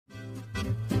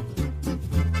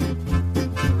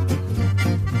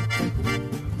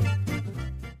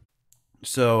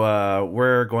So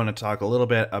we're going to talk a little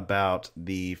bit about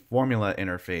the formula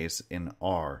interface in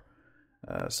R.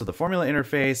 So the formula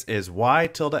interface is y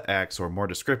tilde x, or more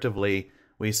descriptively,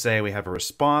 we say we have a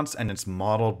response and it's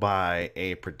modeled by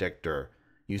a predictor.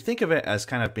 You think of it as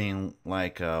kind of being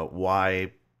like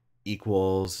y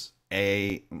equals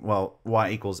y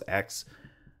equals x.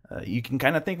 You can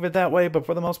kind of think of it that way, but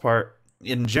for the most part,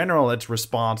 in general, it's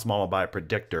response modeled by a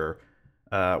predictor.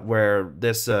 Where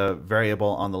this variable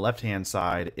on the left-hand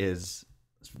side is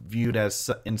viewed as,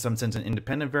 in some sense, an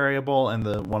independent variable, and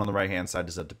the one on the right-hand side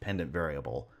is a dependent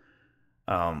variable.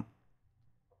 You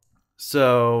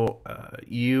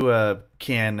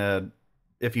can,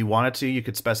 if you wanted to, you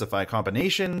could specify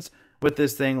combinations with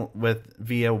this thing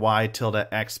via y tilde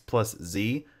x plus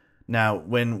z. Now,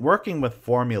 when working with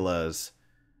formulas,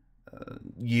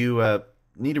 you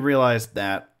need to realize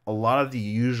that a lot of the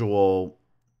usual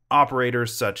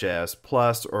operators such as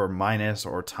plus or minus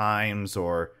or times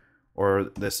or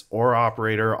this or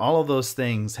operator, all of those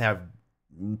things have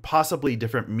possibly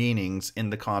different meanings in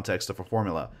the context of a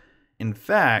formula. In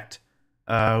fact,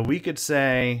 we could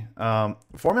say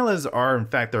formulas are in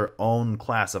fact their own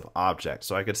class of objects.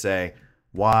 So I could say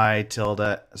y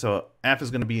tilde, so f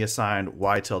is going to be assigned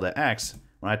y tilde x.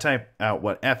 When I type out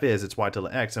what f is, it's y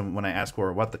tilde x, and when I ask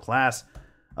for what the class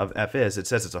of f is, it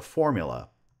says it's a formula.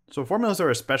 So formulas are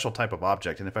a special type of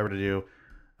object, and if I were to do,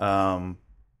 oh,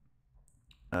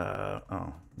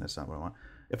 that's not what I want.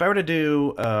 If I were to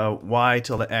do y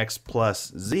tilde x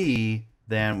plus z,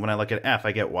 then when I look at f,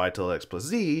 I get y tilde x plus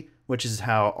z, which is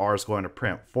how R is going to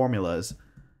print formulas,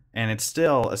 and it's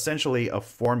still essentially a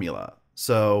formula.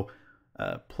 So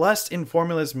plus in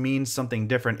formulas means something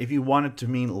different. If you want it to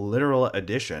mean literal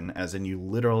addition, as in you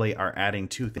literally are adding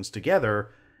two things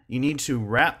together, you need to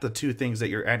wrap the two things that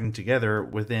you're adding together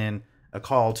within a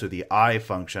call to the I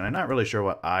function. I'm not really sure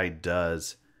what I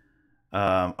does.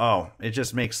 It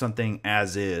just makes something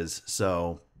as is,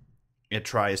 so it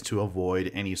tries to avoid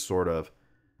any sort of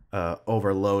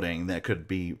overloading that could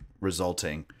be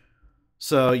resulting.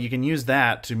 So you can use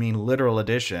that to mean literal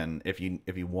addition if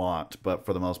you want, but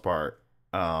for the most part,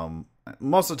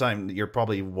 most of the time you're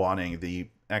probably wanting the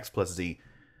x plus z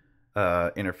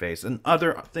interface. And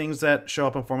other things that show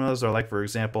up in formulas are, like, for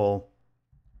example,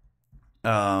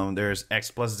 there's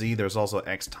x plus z, there's also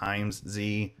x times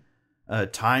z.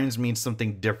 Times means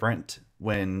something different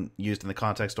when used in the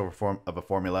context of a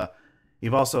formula.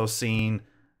 You've also seen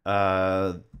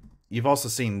this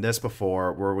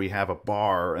before, where we have a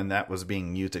bar, and that was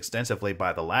being used extensively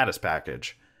by the lattice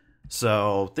package.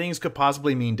 So things could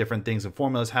possibly mean different things in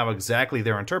formulas. How exactly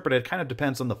they're interpreted kind of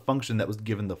depends on the function that was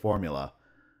given the formula.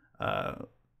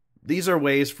 These are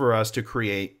ways for us to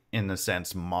create, in a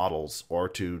sense, models, or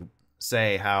to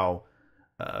say how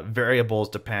variables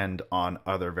depend on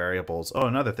other variables. Oh,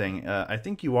 another thing, I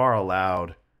think you are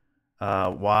allowed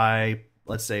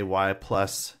let's say y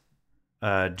plus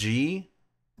g.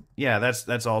 Yeah,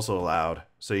 that's also allowed.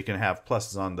 So you can have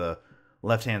pluses on the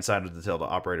left-hand side of the tilde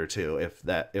operator too, if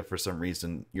for some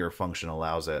reason your function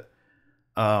allows it.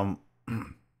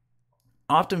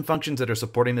 Often functions that are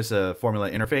supporting this formula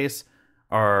interface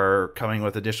are coming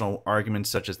with additional arguments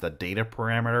such as the data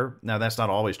parameter. Now, that's not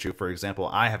always true. For example,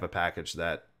 I have a package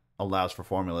that allows for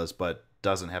formulas but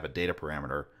doesn't have a data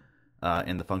parameter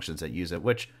in the functions that use it,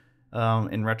 which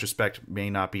in retrospect may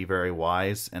not be very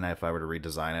wise. And if I were to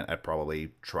redesign it, I'd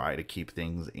probably try to keep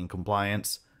things in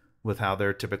compliance with how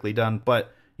they're typically done.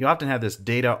 But you often have this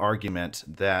data argument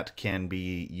that can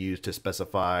be used to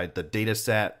specify the data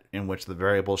set in which the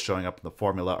variables showing up in the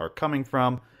formula are coming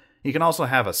from. You can also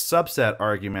have a subset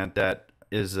argument that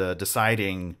is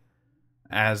deciding,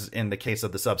 as in the case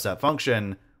of the subset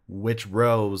function, which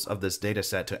rows of this data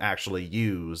set to actually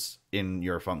use in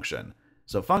your function.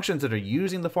 So functions that are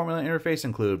using the formula interface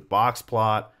include box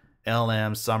plot,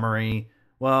 LM, summary.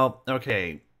 Well,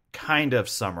 okay, kind of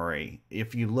summary.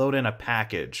 If you load in a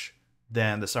package,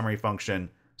 then the summary function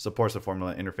supports the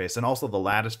formula interface. And also the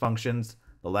lattice functions,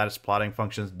 the lattice plotting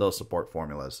functions, those support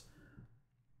formulas.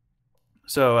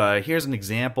 So here's an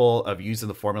example of using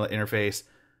the formula interface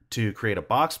to create a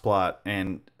box plot.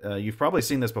 And you've probably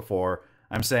seen this before.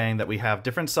 I'm saying that we have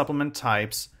different supplement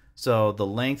types. So the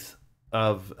length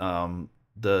of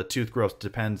the tooth growth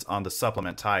depends on the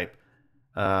supplement type.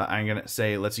 I'm going to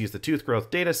say, let's use the tooth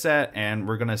growth data set, and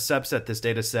we're going to subset this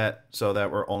data set so that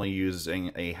we're only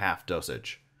using a half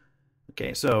dosage.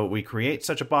 Okay, so we create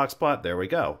such a box plot. There we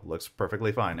go. Looks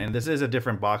perfectly fine. And this is a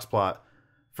different box plot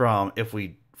from if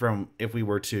we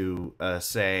were to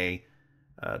say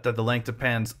that the length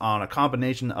depends on a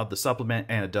combination of the supplement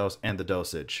and the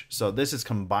dosage. So this is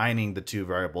combining the two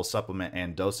variables, supplement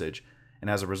and dosage. And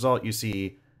as a result, you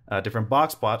see different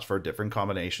box plots for different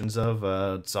combinations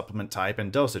of supplement type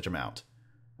and dosage amount,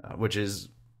 which is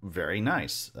very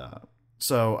nice.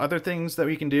 So other things that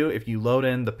we can do, if you load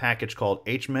in the package called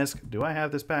HMISC, do I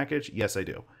have this package? Yes, I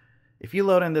do. If you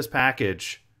load in this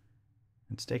package,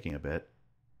 it's taking a bit.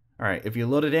 All right, if you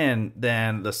load it in,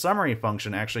 then the summary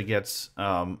function actually gets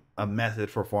a method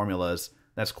for formulas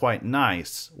that's quite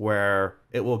nice, where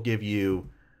it will give you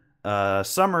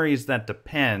summaries that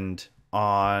depend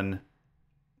on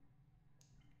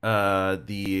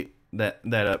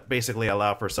basically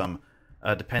allow for some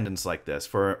dependence like this.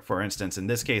 For instance, in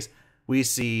this case, we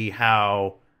see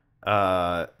how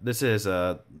this is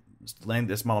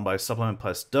this model by supplement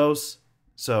plus dose.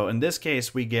 So in this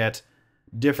case, we get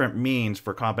different means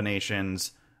for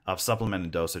combinations of supplement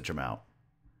and dosage amount.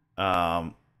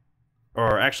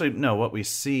 Or actually, no, what we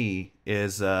see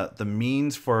is the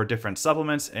means for different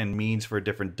supplements and means for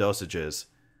different dosages.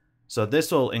 So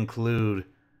this will include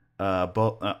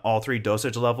all three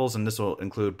dosage levels, and this will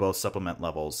include both supplement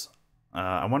levels.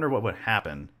 I wonder what would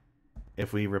happen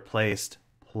if we replaced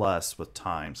plus with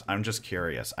times. I'm just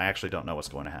curious. I actually don't know what's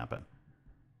going to happen.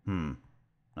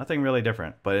 Nothing really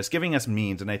different, but it's giving us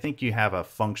means, and I think you have a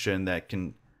function that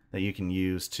you can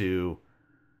use to.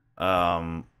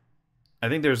 I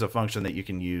think there's a function that you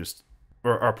can use,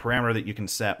 or a parameter that you can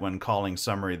set when calling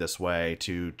summary this way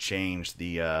to change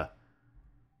the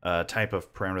type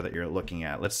of parameter that you're looking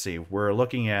at. Let's see. We're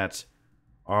looking at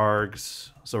args,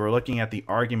 so we're looking at the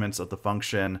arguments of the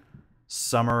function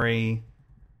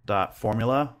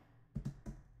summary.formula.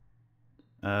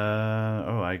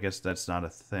 Oh, I guess that's not a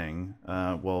thing.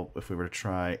 Well, if we were to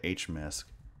try HMISC.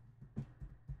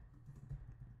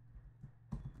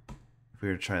 If we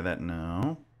were to try that,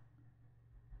 no.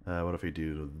 What if we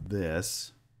do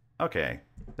this? Okay,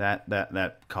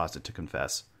 that caused it to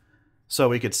confess. So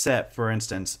we could set, for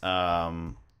instance,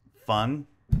 fun, and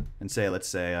say, let's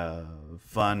say,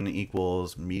 fun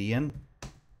equals median.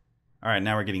 All right,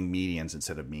 now we're getting medians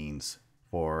instead of means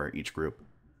for each group.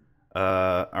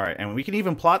 All right, and we can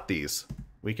even plot these.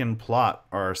 We can plot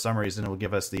our summaries, and it will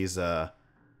give us these kind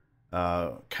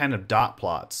of dot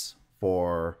plots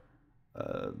for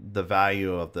the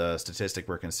value of the statistic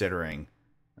we're considering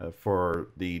for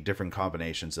the different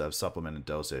combinations of supplement and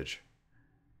dosage.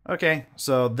 Okay,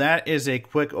 so that is a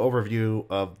quick overview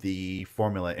of the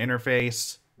formula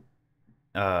interface.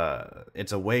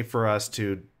 It's a way for us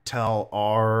to tell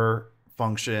our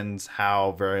functions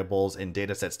how variables in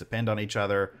datasets depend on each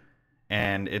other,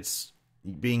 and it's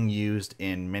being used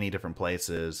in many different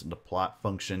places. The plot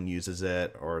function uses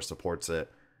it or supports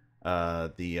it.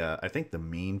 I think the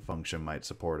mean function might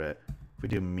support it. If we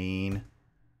do mean,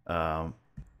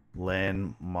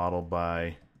 len model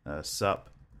by sup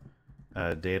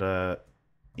data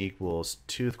equals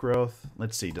tooth growth.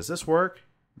 Let's see, does this work?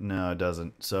 No, it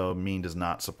doesn't. So mean does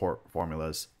not support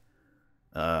formulas.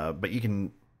 But you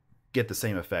can get the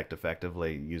same effect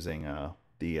effectively using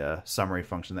the summary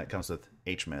function that comes with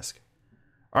HMISC.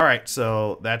 All right,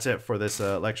 so that's it for this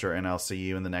lecture, and I'll see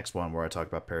you in the next one where I talk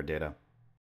about paired data.